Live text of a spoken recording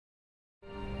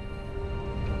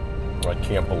I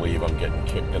can't believe I'm getting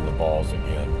kicked in the balls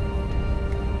again.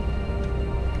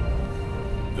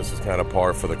 This is kind of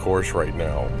par for the course right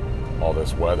now, all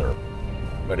this weather.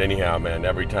 But anyhow, man,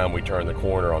 every time we turn the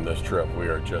corner on this trip, we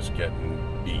are just getting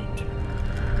beat.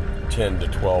 10 to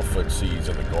 12 foot seas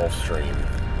in the Gulf Stream.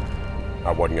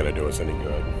 I wasn't gonna do us any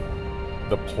good.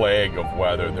 The plague of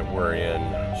weather that we're in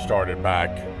started back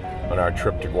on our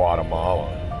trip to Guatemala.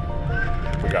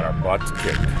 We got our butts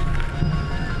kicked.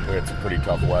 We had some pretty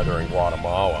tough weather in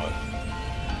Guatemala.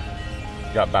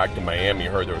 Got back to Miami,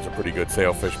 heard there was a pretty good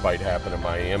sailfish bite happen in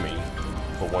Miami.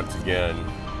 But once again,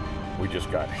 we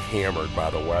just got hammered by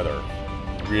the weather.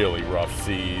 Really rough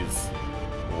seas,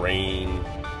 rain,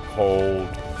 cold.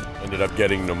 Ended up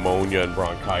getting pneumonia and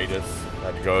bronchitis.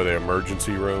 Had to go to the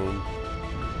emergency room.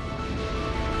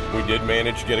 We did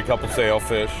manage to get a couple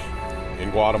sailfish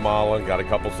in Guatemala, got a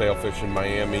couple sailfish in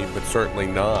Miami, but certainly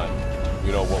not,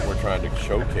 you know, what we're trying to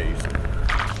showcase.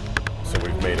 So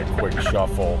we've made a quick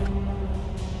shuffle,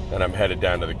 and I'm headed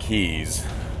down to the Keys,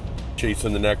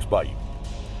 chasing the next bite.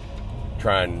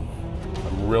 I'm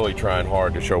really trying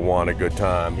hard to show Juan a good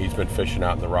time. He's been fishing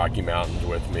out in the Rocky Mountains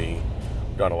with me.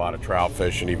 Done a lot of trout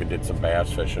fishing, even did some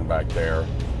bass fishing back there.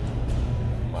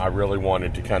 I really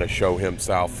wanted to kind of show him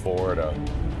South Florida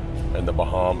and the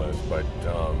Bahamas, but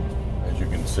as you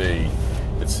can see,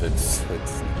 it's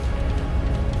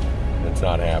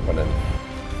not happening.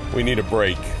 We need a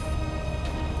break.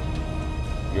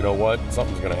 You know what?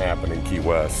 Something's gonna happen in Key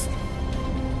West.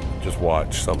 Just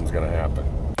watch, something's gonna happen.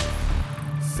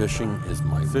 Fishing is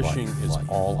my life. Fishing is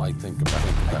all I think about.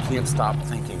 I can't stop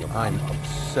thinking about it. I'm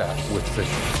obsessed with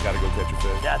fishing. Gotta go catch a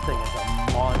fish. That thing is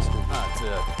a monster. That's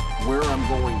it. Where I'm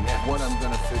going next, what I'm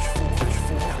gonna fish for.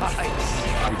 Nice.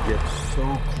 I get so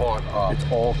caught up. It's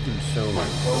all consuming.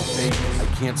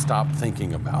 I can't stop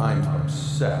thinking about it. I'm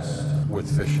obsessed with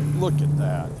fishing. Look at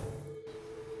that.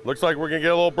 Looks like we're gonna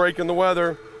get a little break in the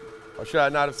weather. Or should I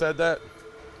not have said that?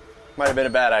 Might have been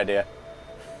a bad idea.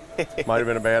 Might have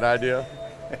been a bad idea.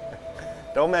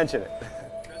 Don't mention it.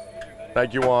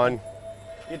 Thank you, Juan.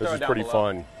 This is pretty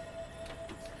fun.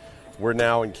 We're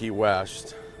now in Key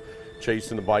West,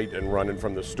 chasing the bite and running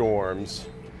from the storms.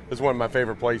 This is one of my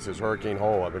favorite places, Hurricane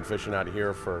Hole. I've been fishing out of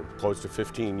here for close to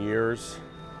 15 years.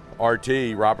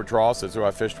 RT, Robert Tross, is who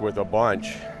I fished with a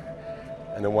bunch.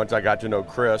 And then once I got to know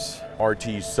Chris,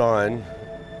 RT's son,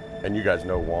 and you guys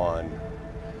know Juan,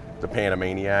 the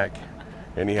Panamanian.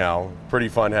 Anyhow, pretty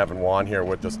fun having Juan here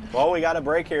with us. Well, we got a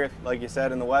break here, like you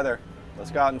said, in the weather. Let's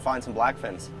go out and find some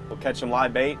blackfins. We'll catch some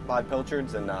live bait, live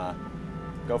pilchards, and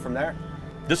go from there.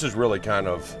 This is really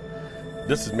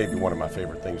this is maybe one of my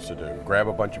favorite things to do. Grab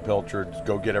a bunch of pilchards,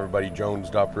 go get everybody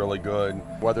jonesed up really good.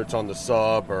 Whether it's on the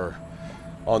sub or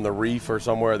on the reef or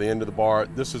somewhere at the end of the bar,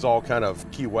 this is all kind of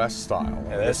Key West style.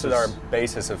 Yeah, this is our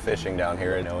basis of fishing down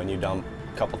here. You know, when you dump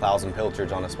a couple thousand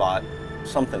pilchards on a spot,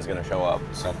 something's gonna show up.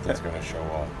 Something's gonna show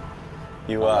up.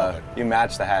 You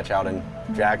match the hatch out in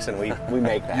Jackson. We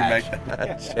make the hatch. You make the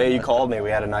hatch. Yeah, you called me. We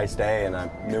had a nice day, and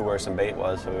I knew where some bait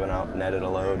was, so we went out and netted a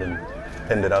load and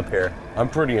pinned it up here. I'm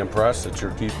pretty impressed that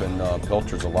you're keeping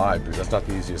pilchards alive, because that's not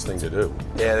the easiest thing to do.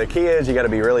 Yeah, the key is you got to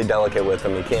be really delicate with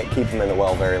them. You can't keep them in the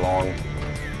well very long.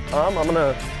 I'm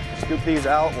gonna scoop these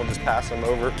out. We'll just pass them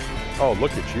over. Oh,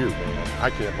 look at you, man! I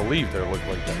can't believe they look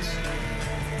like this.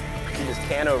 You just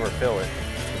can't overfill it.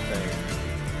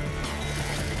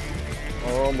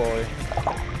 Oh boy.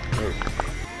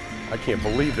 I can't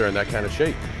believe they're in that kind of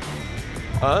shape.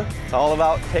 Huh? It's all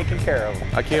about taking care of them.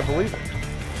 I can't believe it.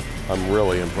 I'm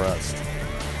really impressed.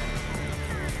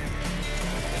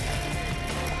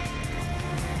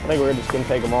 I think we're just gonna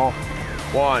take them all.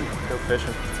 Juan, Go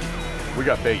fishing. we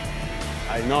got bait.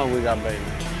 I know we got bait.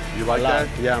 You like that?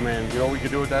 Yeah, man. You know what we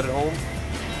could do with that at home?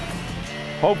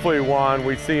 Hopefully, Juan,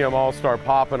 we see them all start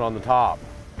popping on the top.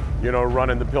 You know,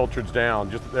 running the pilchards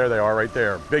down. Just there they are right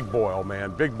there. Big boil,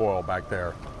 man. Big boil back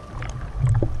there.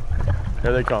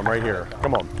 There they come, right here.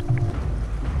 Come on.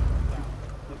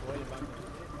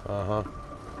 Uh-huh.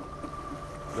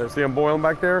 You see them boiling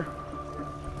back there?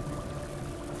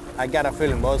 I got a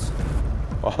feeling, boss.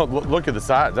 Oh, look at the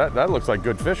size. That looks like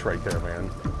good fish right there, man.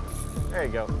 There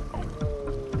you go.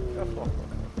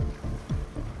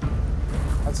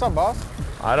 What's up, boss?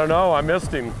 I don't know. I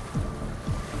missed him.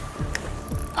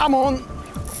 I'm on.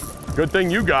 Good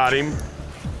thing you got him.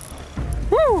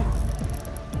 Woo!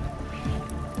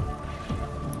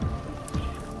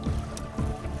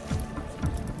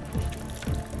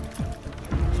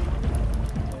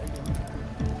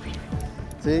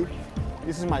 See,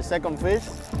 this is my second fish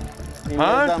in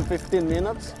less than 15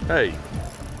 minutes. Hey.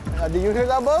 Do you hear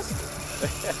that,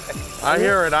 boss? I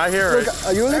hear it. I hear it.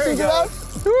 Are you listening to that?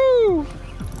 Woo!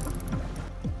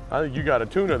 I think you got a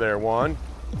tuna there, Juan.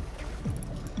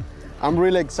 I'm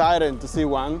really excited to see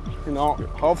one. You know,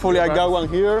 hopefully I got one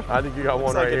here. I think you got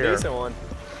one right here. Looks like a decent one.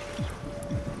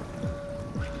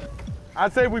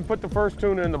 I'd say we put the first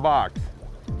tuna in the box.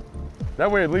 That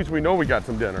way at least we know we got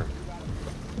some dinner.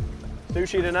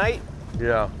 Sushi tonight?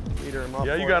 Yeah. Heater 'em up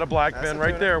Yeah, you for got a blackfin right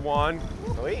tuna. there, Juan.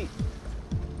 Sweet.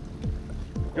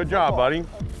 Good job, buddy.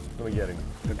 Let me get him.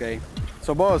 Okay.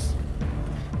 So boss,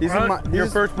 this Your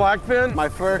is first blackfin? my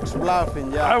first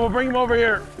blackfin, yeah. I will bring him over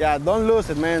here. Yeah, don't lose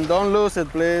it, man. Don't lose it,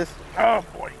 please. Oh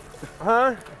boy.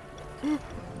 Huh?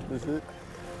 This is-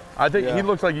 I think he Yeah.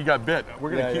 looks like he got bit.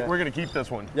 We're gonna Yeah. we're gonna keep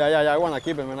this one. Yeah, I wanna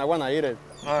keep it, man. I wanna eat it.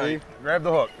 All right. Grab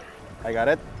the hook. I got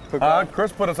it. Hook up.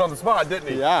 Chris put us on the spot, didn't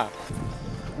he? Yeah.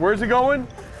 Where's he going?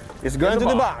 It's going the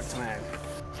to the box. box, man.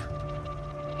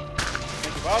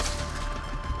 Thank you, boss.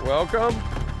 Welcome.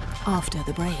 After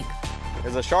the break.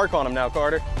 There's a shark on him now,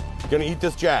 Carter. Gonna eat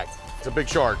this jack. It's a big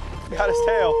shark. Got his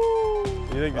tail.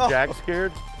 You think the jack's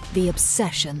scared? The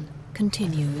obsession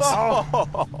continues.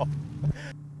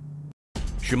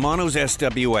 Shimano's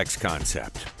SWX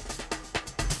concept.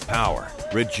 Power,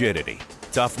 rigidity,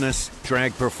 toughness,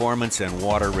 drag performance, and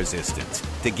water resistance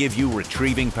to give you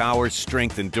retrieving power,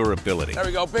 strength, and durability. There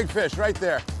we go, big fish right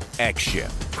there.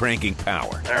 X-Ship, cranking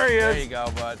power. There he is. There you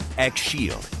go, bud.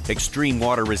 X-Shield, extreme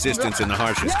water resistance in the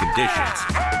harshest conditions.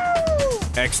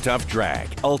 X-Tough drag,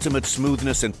 ultimate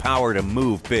smoothness and power to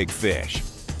move big fish.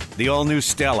 The all-new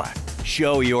Stella,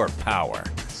 show your power.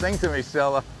 Sing to me,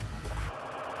 Stella.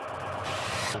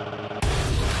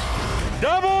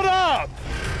 Doubled up.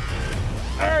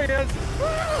 There he is.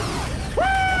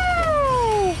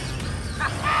 Woo!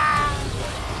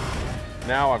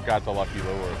 Now I've got the lucky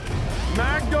lure.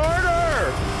 Mac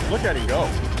Darter! Look at him go.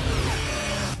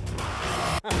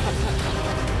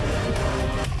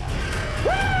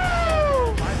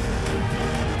 Woo!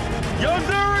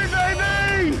 Yo-Zuri,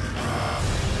 baby!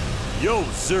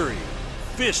 Yo-Zuri,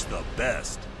 fish the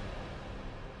best.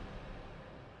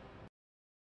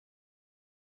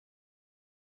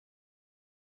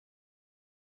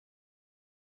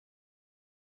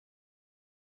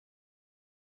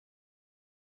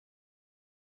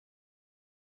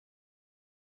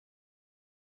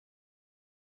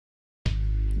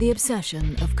 The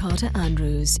Obsession of Carter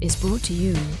Andrews is brought to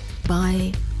you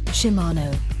by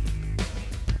Shimano.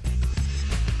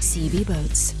 CB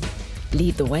Boats,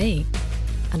 lead the way.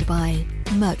 And by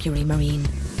Mercury Marine,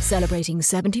 celebrating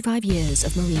 75 years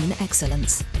of marine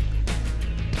excellence.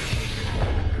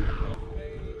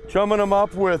 Chumming them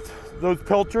up with those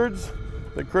pilchards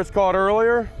that Chris caught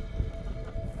earlier.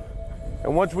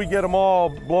 And once we get them all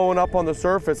blowing up on the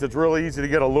surface, it's really easy to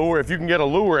get a lure. If you can get a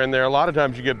lure in there, a lot of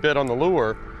times you get bit on the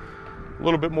lure. A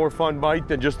little bit more fun bite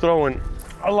than just throwing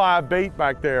a live bait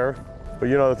back there. But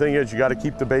you know, the thing is, you got to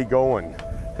keep the bait going.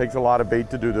 It takes a lot of bait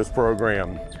to do this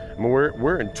program. I mean,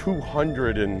 we're in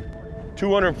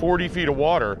 240 feet of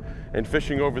water and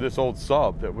fishing over this old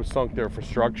sub that was sunk there for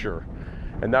structure.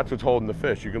 And that's what's holding the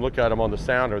fish. You can look at them on the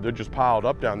sounder. They're just piled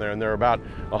up down there and they're about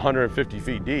 150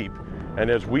 feet deep. And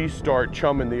as we start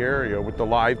chumming the area with the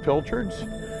live pilchards,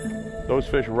 those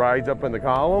fish rise up in the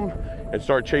column and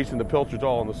start chasing the pilchards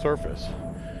all on the surface.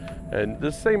 And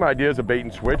this same idea as a bait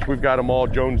and switch. We've got them all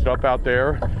jonesed up out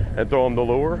there and throw them the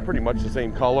lure, pretty much the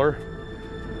same color,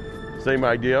 same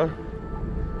idea.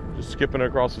 Just skipping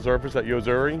across the surface at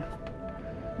Yo-Zuri.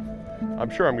 I'm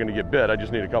sure I'm gonna get bit. I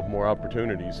just need a couple more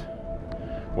opportunities.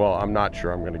 Well, I'm not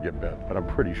sure I'm gonna get bit, but I'm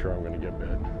pretty sure I'm gonna get bit.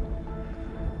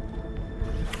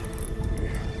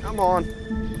 Come on.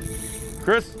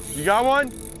 Chris, you got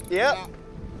one? Yep.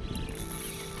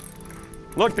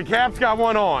 Look, the cap's got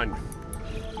one on.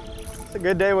 It's a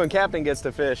good day when Captain gets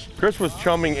to fish. Chris was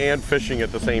chumming and fishing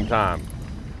at the same time.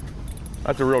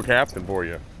 That's a real captain for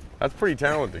you. That's pretty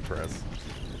talented, Chris.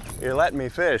 You're letting me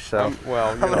fish, so Well,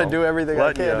 I'm gonna do everything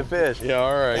I can to fish. Yeah,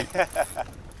 all right.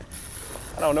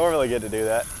 I don't normally get to do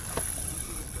that.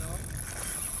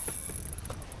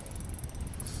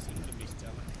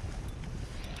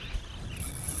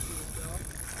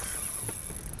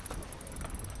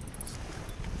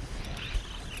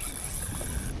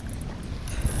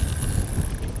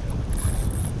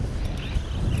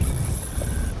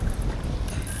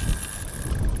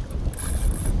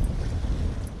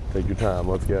 Take your time,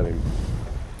 let's get him.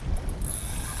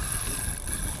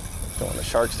 Don't want the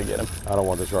sharks to get him. I don't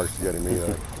want the sharks to get him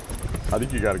either. I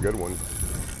think you got a good one.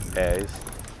 Yeah,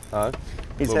 a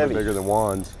he's little heavy. bit bigger than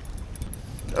Juan's.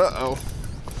 Uh-oh.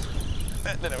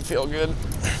 That didn't feel good.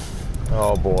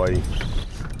 Oh boy.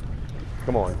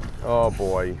 Come on. Oh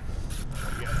boy.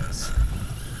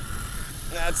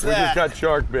 That's We just got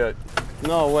shark bit.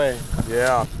 No way.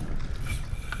 Yeah.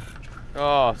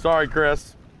 Oh, sorry,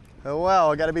 Chris. Oh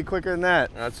well, I gotta be quicker than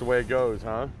that. That's the way it goes,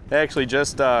 huh? They actually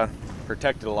just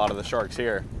protected a lot of the sharks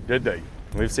here. Did they?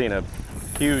 We've seen a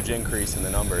huge increase in the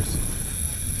numbers.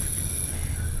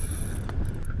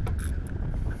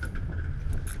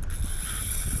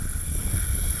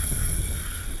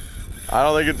 I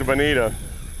don't think it's a bonita.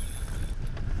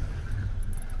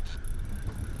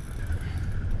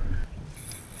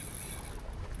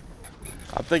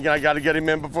 I'm thinking I got to get him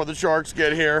in before the sharks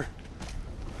get here.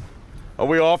 Are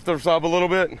we off the sub a little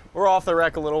bit? We're off the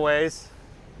wreck a little ways,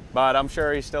 but I'm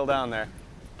sure he's still down there.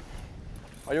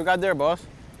 What you got there, boss?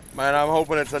 Man, I'm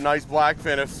hoping it's a nice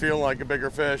blackfin. It's feeling like a bigger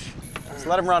fish. Just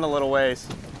let him run a little ways.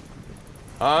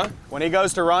 Huh? When he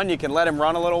goes to run, you can let him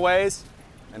run a little ways,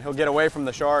 and he'll get away from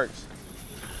the sharks.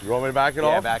 You want me to back it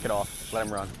off? Yeah, back it off. Let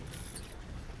him run.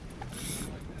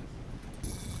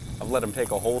 I've let him take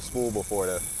a whole spool before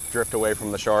to drift away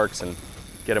from the sharks and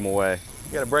get him away.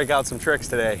 You gotta break out some tricks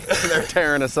today. They're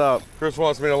tearing us up. Chris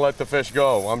wants me to let the fish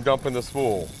go. I'm dumping the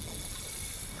spool.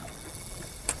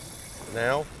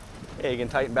 Now? Yeah, you can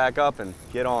tighten back up and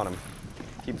get on him.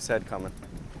 Keep his head coming.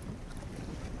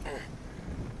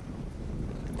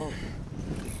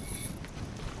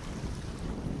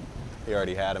 He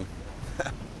already had him.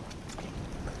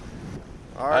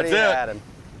 Already That's it. had him.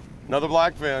 Another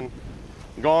blackfin.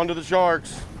 Gone to the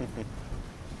sharks.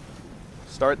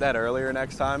 Start that earlier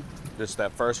next time. Just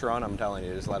that first run, I'm telling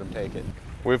you, just let him take it.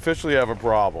 We officially have a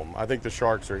problem. I think the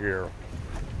sharks are here.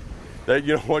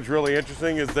 You know what's really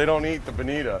interesting is they don't eat the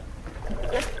bonita.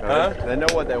 Huh? They know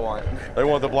what they want. They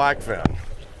want the blackfin.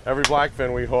 Every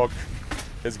blackfin we hook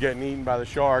is getting eaten by the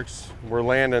sharks. We're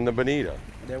landing the bonita.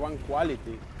 They want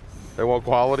quality. They want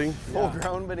quality?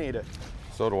 Full-grown bonita.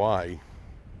 So do I.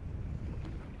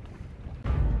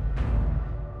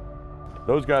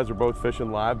 Those guys are both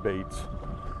fishing live baits.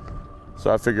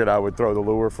 So I figured I would throw the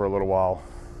lure for a little while.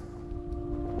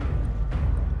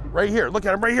 Right here, look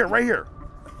at him, right here, right here.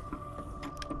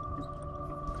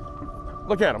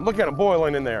 Look at him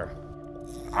boiling in there.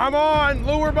 I'm on,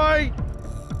 lure bite.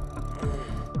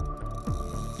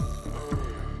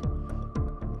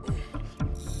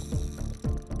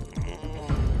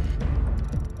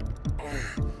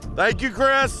 Thank you,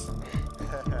 Chris.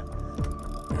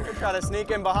 You're trying to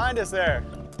sneak in behind us there.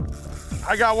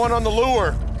 I got one on the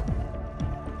lure.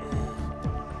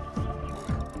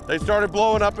 They started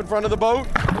blowing up in front of the boat.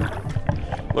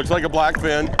 Looks like a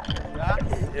blackfin.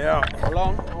 Yeah. Hold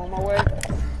on, I'm on my way.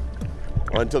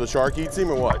 Until the shark eats him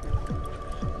or what?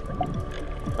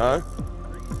 Huh?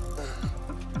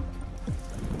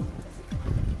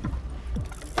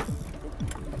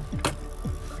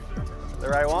 The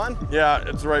right one? Yeah,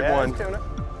 it's the right one. Tuna.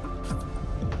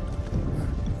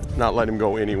 Not let him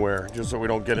go anywhere, just so we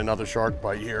don't get another shark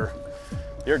bite here.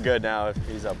 You're good now if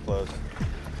he's up close.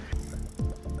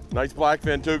 Nice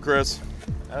blackfin too, Chris.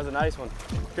 That was a nice one.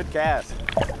 Good cast.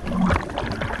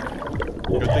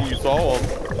 Good thing you saw him.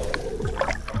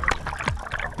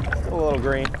 Still a little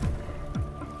green.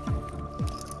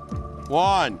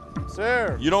 Juan,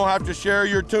 Sir. you don't have to share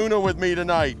your tuna with me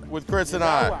tonight, with Chris and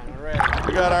Got I. one already.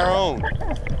 We got our own.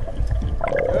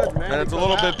 Good, man. And it's a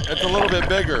little bit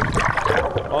bigger.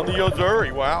 On the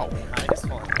Yo-Zuri, wow. Nice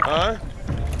one. Huh?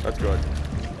 That's good.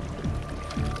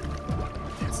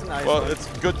 It's a nice Well, one.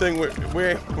 it's a good thing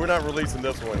we're not releasing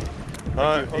this one.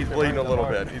 Huh? He's bleeding a little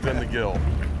bit. He's in the gill.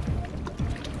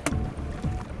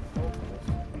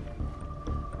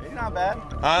 He's not bad.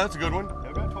 That's a good one.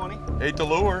 He'll go 20. Ate the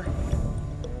lure.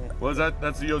 What is that?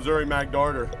 That's the Yo-Zuri Mag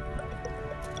Darter.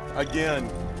 Again.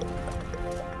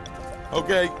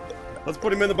 Okay, let's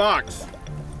put him in the box.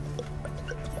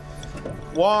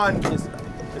 Juan. Yes,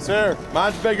 sir.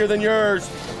 Mine's bigger than yours.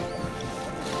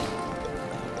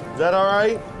 Is that all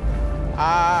right?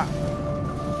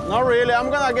 Not really. I'm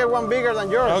gonna get one bigger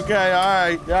than yours. Okay, all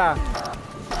right. Yeah.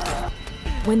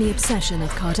 When the obsession of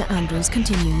Carter Andrews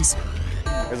continues,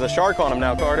 There's a shark on him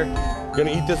now, Carter.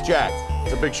 Gonna eat this jack.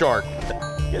 It's a big shark.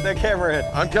 Get that camera in.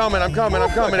 I'm coming. Look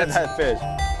at It's- that fish.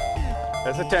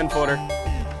 That's a 10-footer.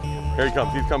 Here he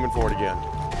comes. He's coming for it again.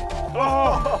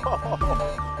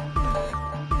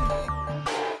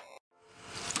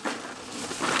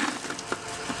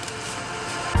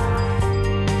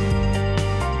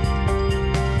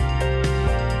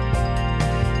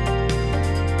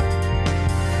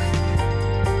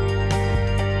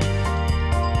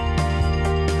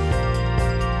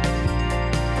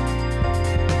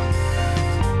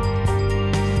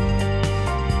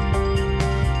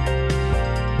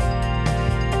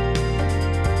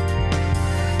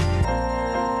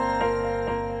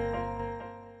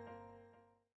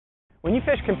 When you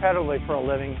fish competitively for a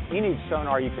living, you need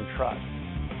sonar you can trust.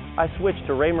 I switched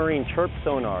to Raymarine Chirp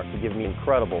sonar to give me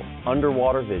incredible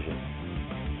underwater vision.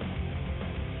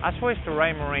 I switched to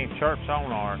Raymarine Chirp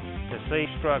sonar to see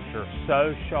structure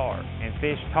so sharp and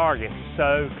fish targets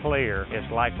so clear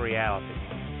it's like reality.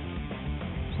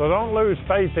 So don't lose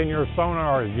faith in your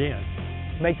sonar again.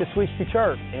 Make the switch to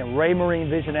Chirp and Raymarine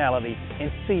Visionality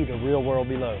and see the real world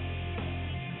below.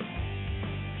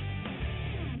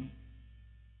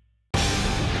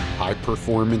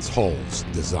 High-performance hulls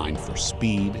designed for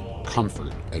speed,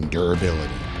 comfort, and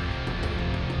durability.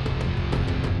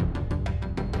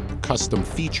 Custom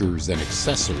features and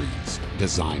accessories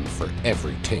designed for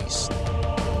every taste. A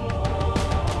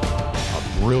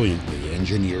brilliantly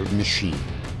engineered machine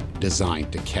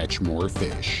designed to catch more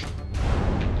fish.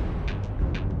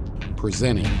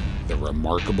 Presenting the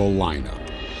remarkable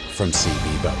lineup from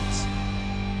CB Boats.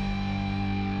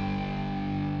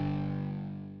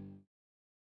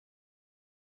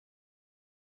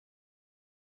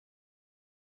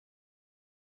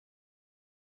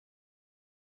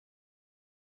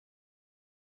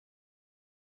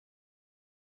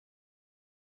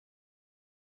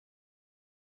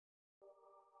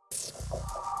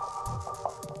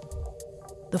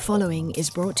 The following is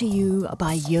brought to you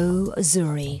by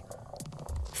Yo-Zuri.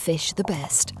 Fish the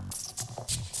best.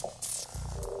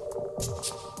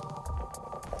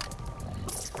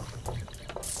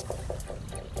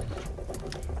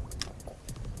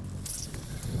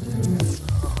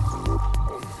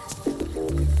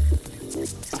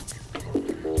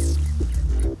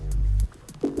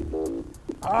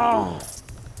 Oh!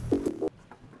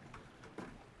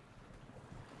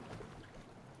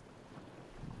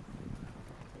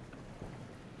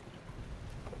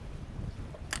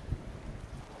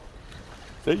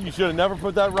 You should have never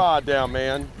put that rod down,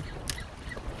 man.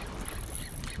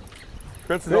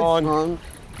 Chris is on. Oh,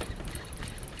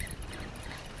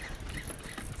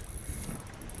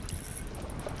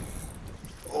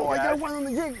 I got one on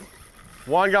the jig.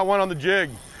 Juan got one on the jig.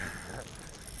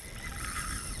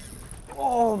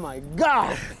 Oh my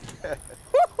God.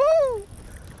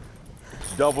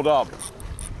 Doubled up.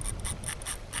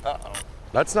 Uh-oh.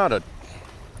 That's not a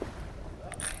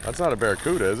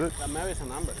barracuda, is it? That maybe it's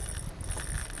an amber.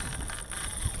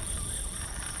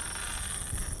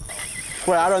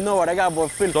 Well, I don't know what I got, but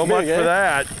it feels so big, much for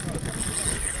that.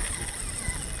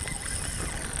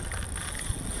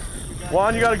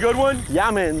 Juan, you got a good one? Yeah,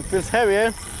 man, feels heavy,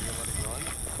 eh?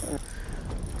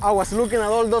 I was looking at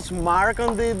all those marks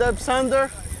on the depth sander.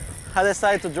 I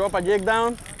decided to drop a jig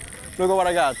down. Look at what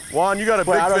I got. Juan, you got a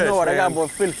big fish, I don't know what man. I got, but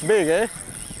it feels big, eh?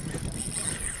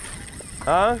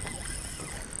 Huh?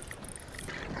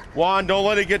 Juan, don't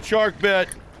let it get shark bit.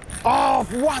 Oh,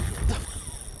 what?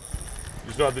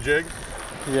 You still have the jig?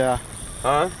 Yeah.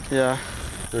 Huh? Yeah.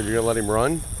 Dude, you gonna let him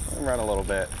run? Run a little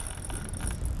bit.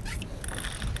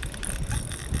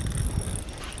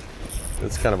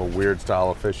 It's kind of a weird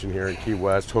style of fishing here in Key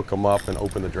West. Hook them up and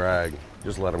open the drag.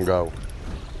 Just let them go.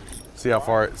 See how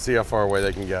far away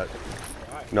they can get.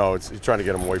 No, he's trying to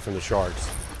get them away from the sharks.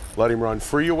 Let him run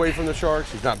free away from the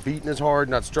sharks. He's not beating as hard,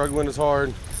 not struggling as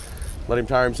hard. Let him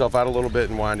tire himself out a little bit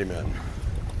and wind him in.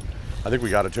 I think we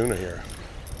got a tuna here.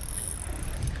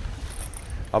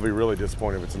 I'll be really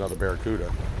disappointed if it's another barracuda.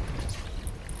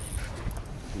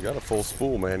 You got a full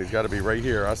spool, man. He's got to be right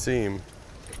here. I see him.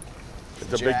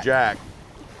 It's a big jack.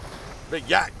 Big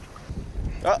jack.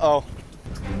 Uh-oh.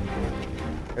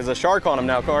 There's a shark on him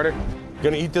now, Carter.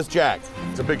 Gonna eat this jack.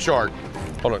 It's a big shark.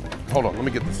 Hold on, let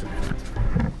me get this.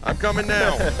 I'm coming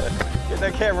now. Get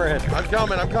that camera in. I'm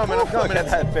coming. Look at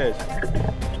that fish.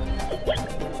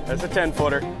 That's a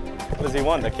 10-footer. What does he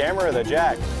want, the camera or the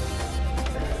jack?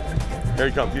 Here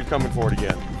he comes. He's coming for it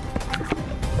again.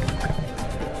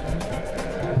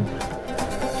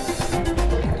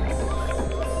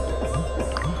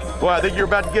 Boy, I think you're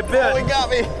about to get bit. Oh, he got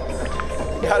me.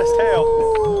 Got his tail.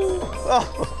 Oh.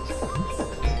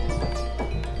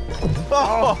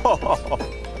 Oh.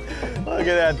 Look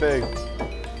at that thing.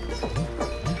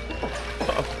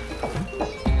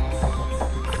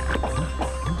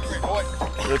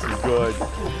 This is good.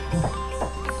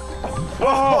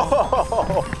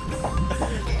 Oh.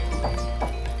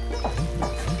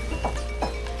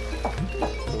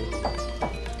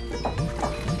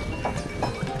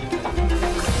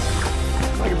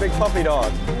 Like a big puppy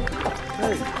dog.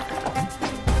 Hey.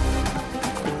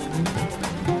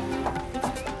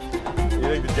 You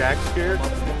think the jack's scared?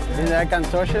 Think I can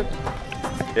touch it?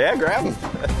 Yeah, grab him.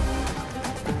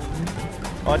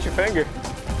 Watch your finger.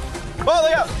 Oh,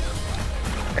 look out!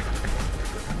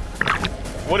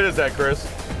 What is that, Chris?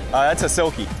 That's a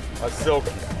silky. A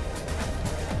silky.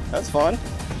 That's fun.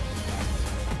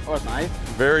 Oh, it's nice.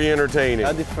 Very entertaining.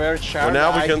 That's the first shark.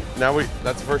 Well,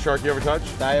 that's the first shark you ever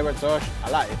touched? that I ever touched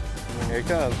alive. Here it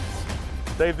comes.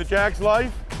 Save the jack's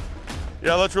life?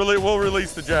 Yeah, we'll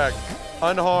release the jack.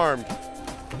 Unharmed.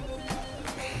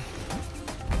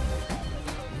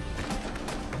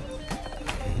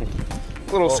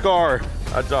 Little scar.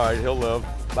 That's all right, he'll live.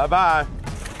 Bye-bye.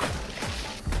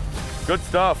 Good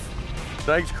stuff.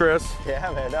 Thanks, Chris.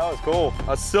 Yeah, man, that was cool.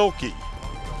 A silky.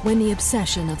 When the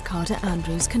obsession of Carter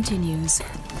Andrews continues.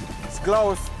 It's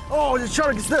close. Oh, the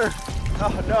shark is there.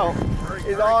 Oh, no.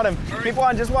 He's on him. Keep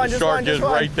on, just one, just Shark one, just is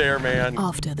one. right there, man.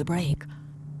 After the break.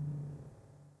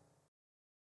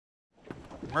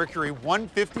 Mercury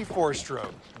 154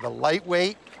 stroke, the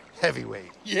lightweight, heavyweight.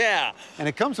 Yeah. And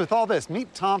it comes with all this.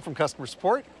 Meet Tom from customer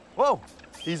support. Whoa,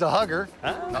 he's a hugger.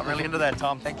 Not really into that,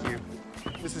 Tom. Thank you.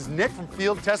 This is Nick from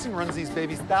field testing, runs these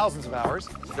babies thousands of hours.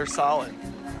 They're solid.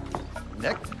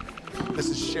 Nick. This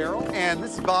is Cheryl, and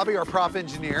this is Bobby, our prop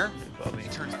engineer. Bobby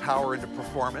turns power into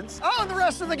performance. Oh, and the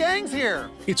rest of the gang's here.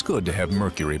 It's good to have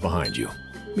Mercury behind you.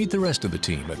 Meet the rest of the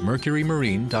team at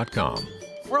mercurymarine.com.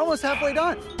 We're almost halfway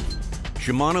done.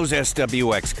 Shimano's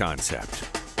SWX concept.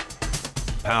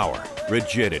 Power,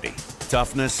 rigidity,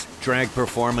 toughness, drag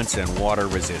performance, and water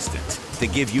resistance to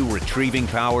give you retrieving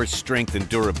power, strength, and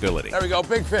durability. There we go,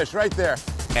 big fish right there.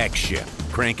 X-Ship,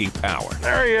 cranking power.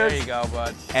 There he is. There you go,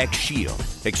 bud. X-Shield,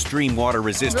 extreme water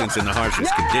resistance in the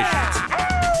harshest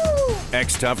conditions.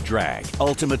 X-Tough Drag,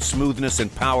 ultimate smoothness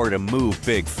and power to move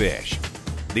big fish.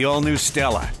 The all-new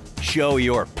Stella, show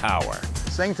your power.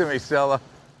 Sing to me, Stella.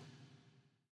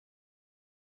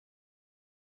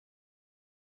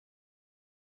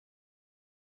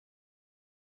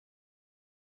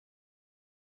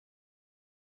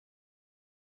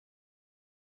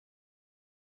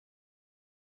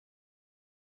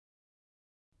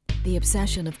 The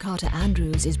obsession of Carter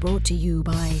Andrews is brought to you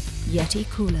by Yeti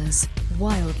Coolers.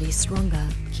 Wildly stronger.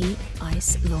 Keep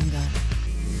ice longer.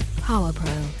 Power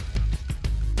Pro.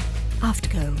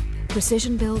 Aftco.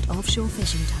 Precision-built offshore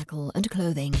fishing tackle and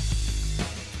clothing.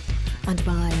 And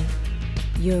by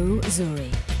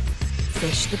Yo-Zuri.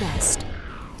 Fish the best.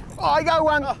 Oh, I got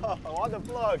one. Oh, on the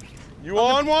plug. You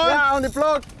on one? Yeah, on the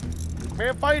plug.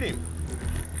 Man, fight him.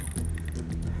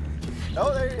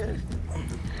 Oh, there he is.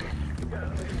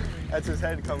 That's his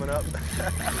head coming up.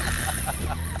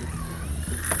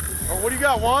 Oh, what do you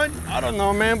got, Juan? I don't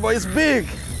know, man, but it's big.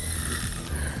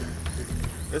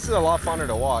 This is a lot funner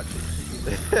to watch.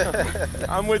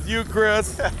 I'm with you,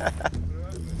 Chris.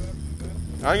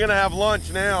 I'm gonna have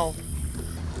lunch now.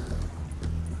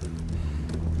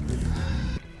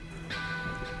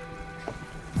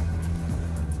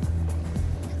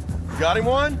 You got him,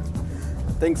 Juan?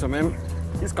 I think so, man.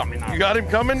 He's coming out. You got him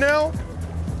coming now?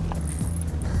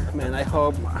 Man, I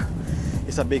hope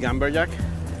it's a big amberjack.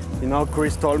 You know,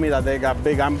 Chris told me that they got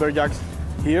big amberjacks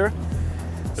here.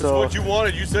 That's what you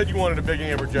wanted. You said you wanted a big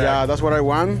amberjack. Yeah, that's what I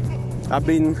want. I've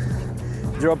been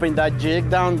dropping that jig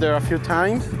down there a few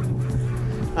times.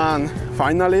 And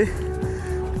finally,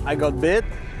 I got bit.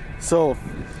 So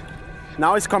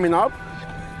now it's coming up.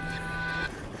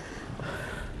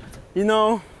 You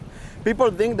know, people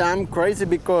think that I'm crazy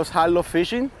because I love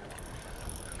fishing.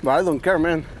 But I don't care,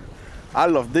 man. I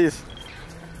love this.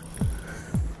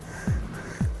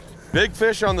 Big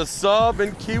fish on the sub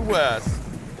in Key West.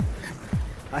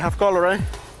 I have color, right?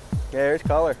 Yeah, there's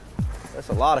color. That's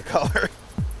a lot of color.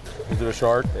 Is it a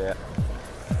shark? Yeah.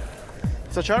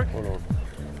 It's a shark? Hold on.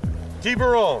 Keep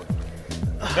her on.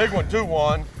 Big one too,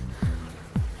 Juan.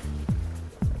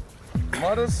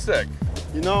 What a sick.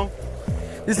 You know,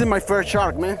 this is my first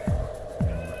shark, man.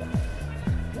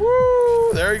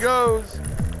 Woo! There he goes.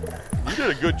 You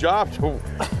did a good job to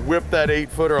whip that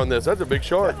 8-footer on this. That's a big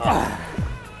shark.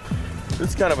 This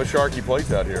is kind of a sharky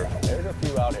place out here. There's a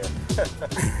few out here.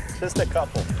 Just a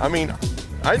couple. I mean,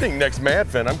 I think next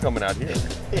Madfin, I'm coming out here.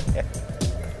 Yeah.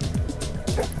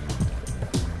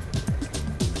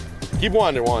 Keep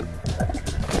winding, Juan.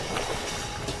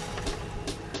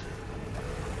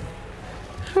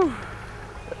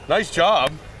 Nice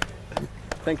job.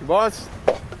 Thank you, boss.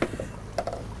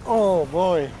 Oh,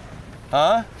 boy.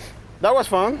 Huh? That was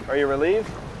fun. Are you relieved?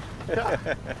 Yeah.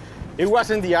 It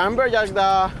wasn't the amberjack that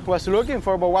I was looking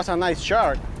for, but was a nice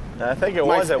shark. I think it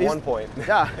was at one point.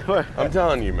 Yeah. I'm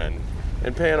telling you, man.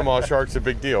 In Panama, shark's a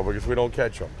big deal because we don't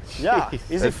catch them. Yeah.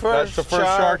 It's the first that's the first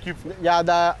shark you've... Yeah,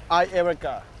 that I ever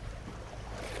caught.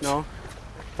 No?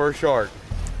 First shark.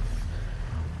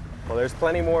 Well, there's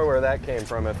plenty more where that came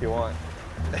from if you want.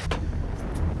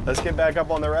 Let's get back up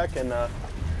on the wreck and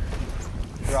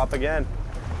drop again.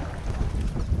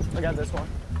 I got this one.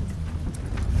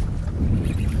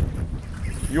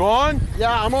 You on?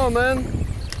 Yeah, I'm on, man.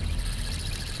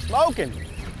 smoking.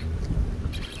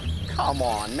 Come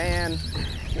on, man.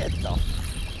 Get the...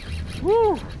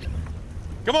 Woo.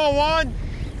 Come on, Juan.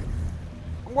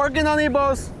 I'm working on it,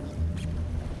 boss.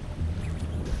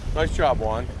 Nice job,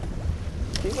 Juan.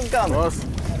 Keep him coming. Boss,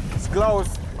 it's close.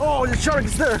 Oh, the shark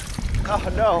is there.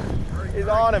 Oh, no. He's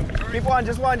on him. Keep one,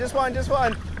 just one, just one, just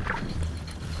one.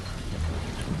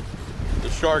 The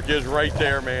shark is right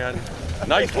there, man.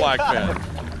 Nice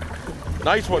blackfin.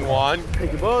 Nice one, Juan.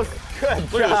 Thank you, boss.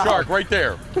 Good Look at the shark right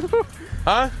there.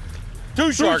 Huh?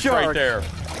 Two sharks right there.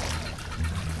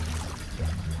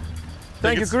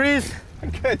 Thank you, Chris.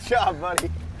 Good job, buddy.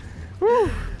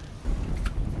 Woo.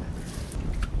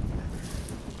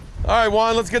 All right,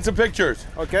 Juan, let's get some pictures.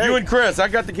 Okay. You and Chris, I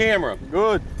got the camera.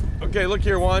 Good. Okay, look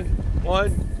here, Juan.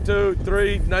 1, 2,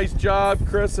 3. Nice job,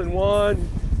 Chris and Juan.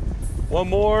 One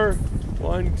more.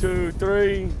 1, 2,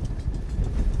 3.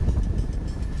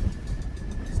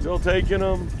 Still taking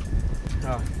them.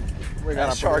 Oh,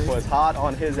 That shark was hot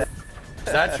on his ass.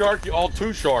 That shark, all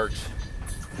 2 sharks.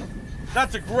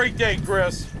 That's a great day,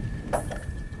 Chris.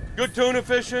 Good tuna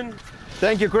fishing.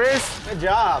 Thank you, Chris. Good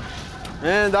job.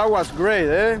 Man, that was great,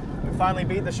 eh? We finally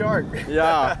beat the shark.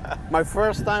 Yeah, my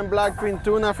first time blackfin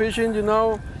tuna fishing, you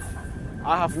know.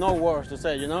 I have no words to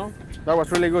say, you know. That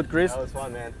was really good, Chris. That was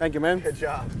fun, man. Thank you, man. Good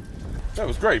job. That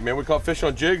was great, man. We caught fish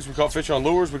on jigs, we caught fish on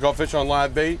lures, we caught fish on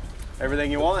live bait.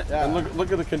 Everything you want. Yeah. And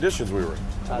look at the conditions we were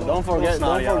in. Don't forget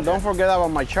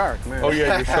about my shark, man. Oh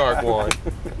yeah, your shark, Juan.